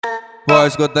Pode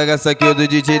escutar que essa aqui do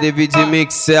DJ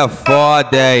DavidMix é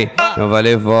foda, hein? Não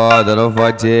vale voda, não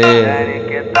pode. Denny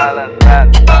que tá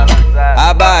lançando, tá lançando.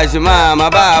 Abaixe, mama,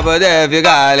 pra poder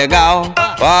ficar legal.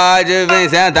 Pode vir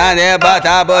sentando e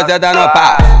botar a boceta no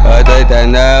pau. Eu tô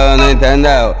entendeu, não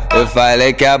entendeu? Eu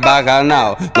falei que é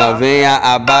bacanal. Novinha,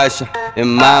 abaixa e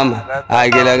mama, ai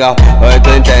que legal. Eu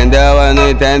tô entendeu, eu não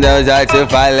entendeu? Já te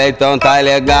falei, então tá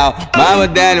legal. Mama,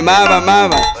 Denny, mama.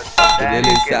 Que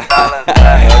delícia.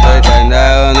 Eu tô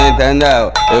entendeu, não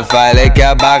entendeu? Eu falei que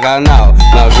é bacanal.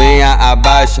 Novinha,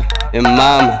 abaixa e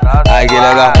mama, ai que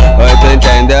legal. Eu tô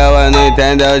entendeu, eu não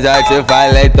entendeu? Já te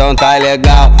falei, então tá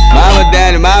legal. Mama,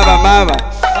 Denny, mama.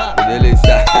 Que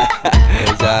delícia.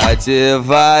 Eu já te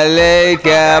falei que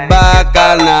é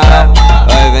bacanal.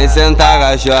 Oi, vem sentar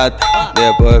cachota,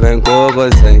 depois vem com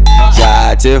você.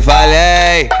 Já te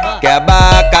falei que é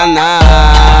bacanal.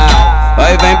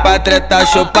 Oi, vem pra treta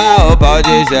chupar o pau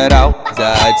de geral.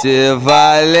 Já te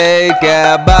falei que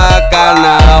é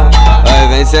bacanal. Oi,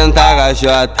 vem sentar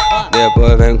cachota,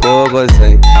 depois vem com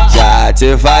você. Já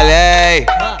te falei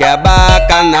que é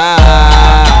bacanal.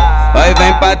 Oi,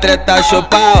 vem pra treta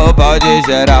chupar o pau de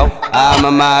geral. A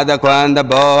mamada quando é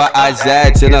boa, a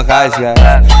gente nunca esquece.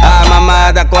 A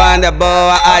mamada quando é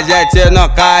boa, a gente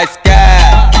nunca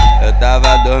esquece. Eu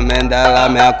tava dormindo, ela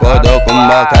me acordou com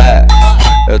boquete.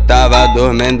 Eu tava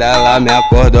dormindo, ela me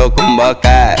acordou com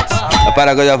boquete.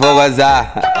 Para que eu já vou gozar,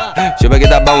 chupa que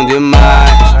tá bom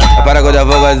demais. Para que eu já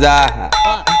vou gozar,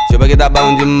 chupa que tá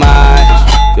bom demais.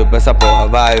 Chupa essa porra,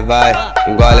 vai.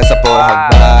 Engole essa porra,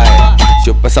 vai.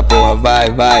 Chupa essa porra, vai.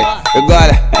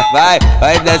 Engole,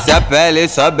 vai desce a pele,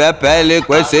 sobe a pele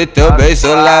com esse teu beijo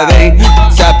leve.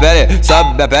 Desce a pele,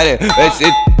 sobe a pele com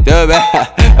esse teu beijo.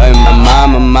 Ai, mamá,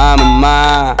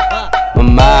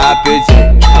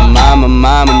 pedir.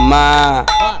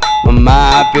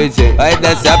 Mamá, pedir. Vai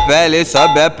desce a pele,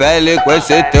 sobe a pele com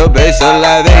esse teu beijo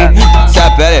leve. Desce a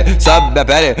pele, sobe a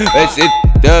pele com esse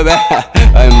teu beijo.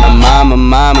 Ai, mamá,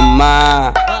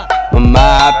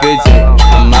 pedir.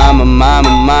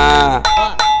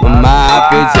 Mamá,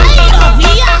 pedir. Aí,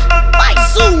 novinha,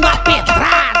 mais uma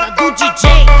pedrada do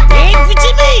DJ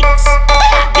DavidMix.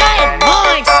 PH é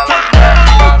nóis,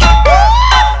 caralho.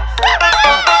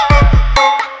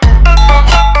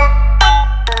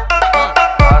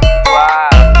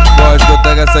 Pode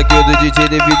escutar que essa aqui do DJ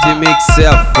DavidMix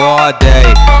é foda,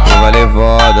 hein? Não vale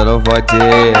voda, não pode.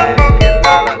 Denny que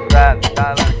tá lançando,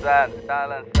 tá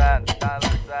lançando.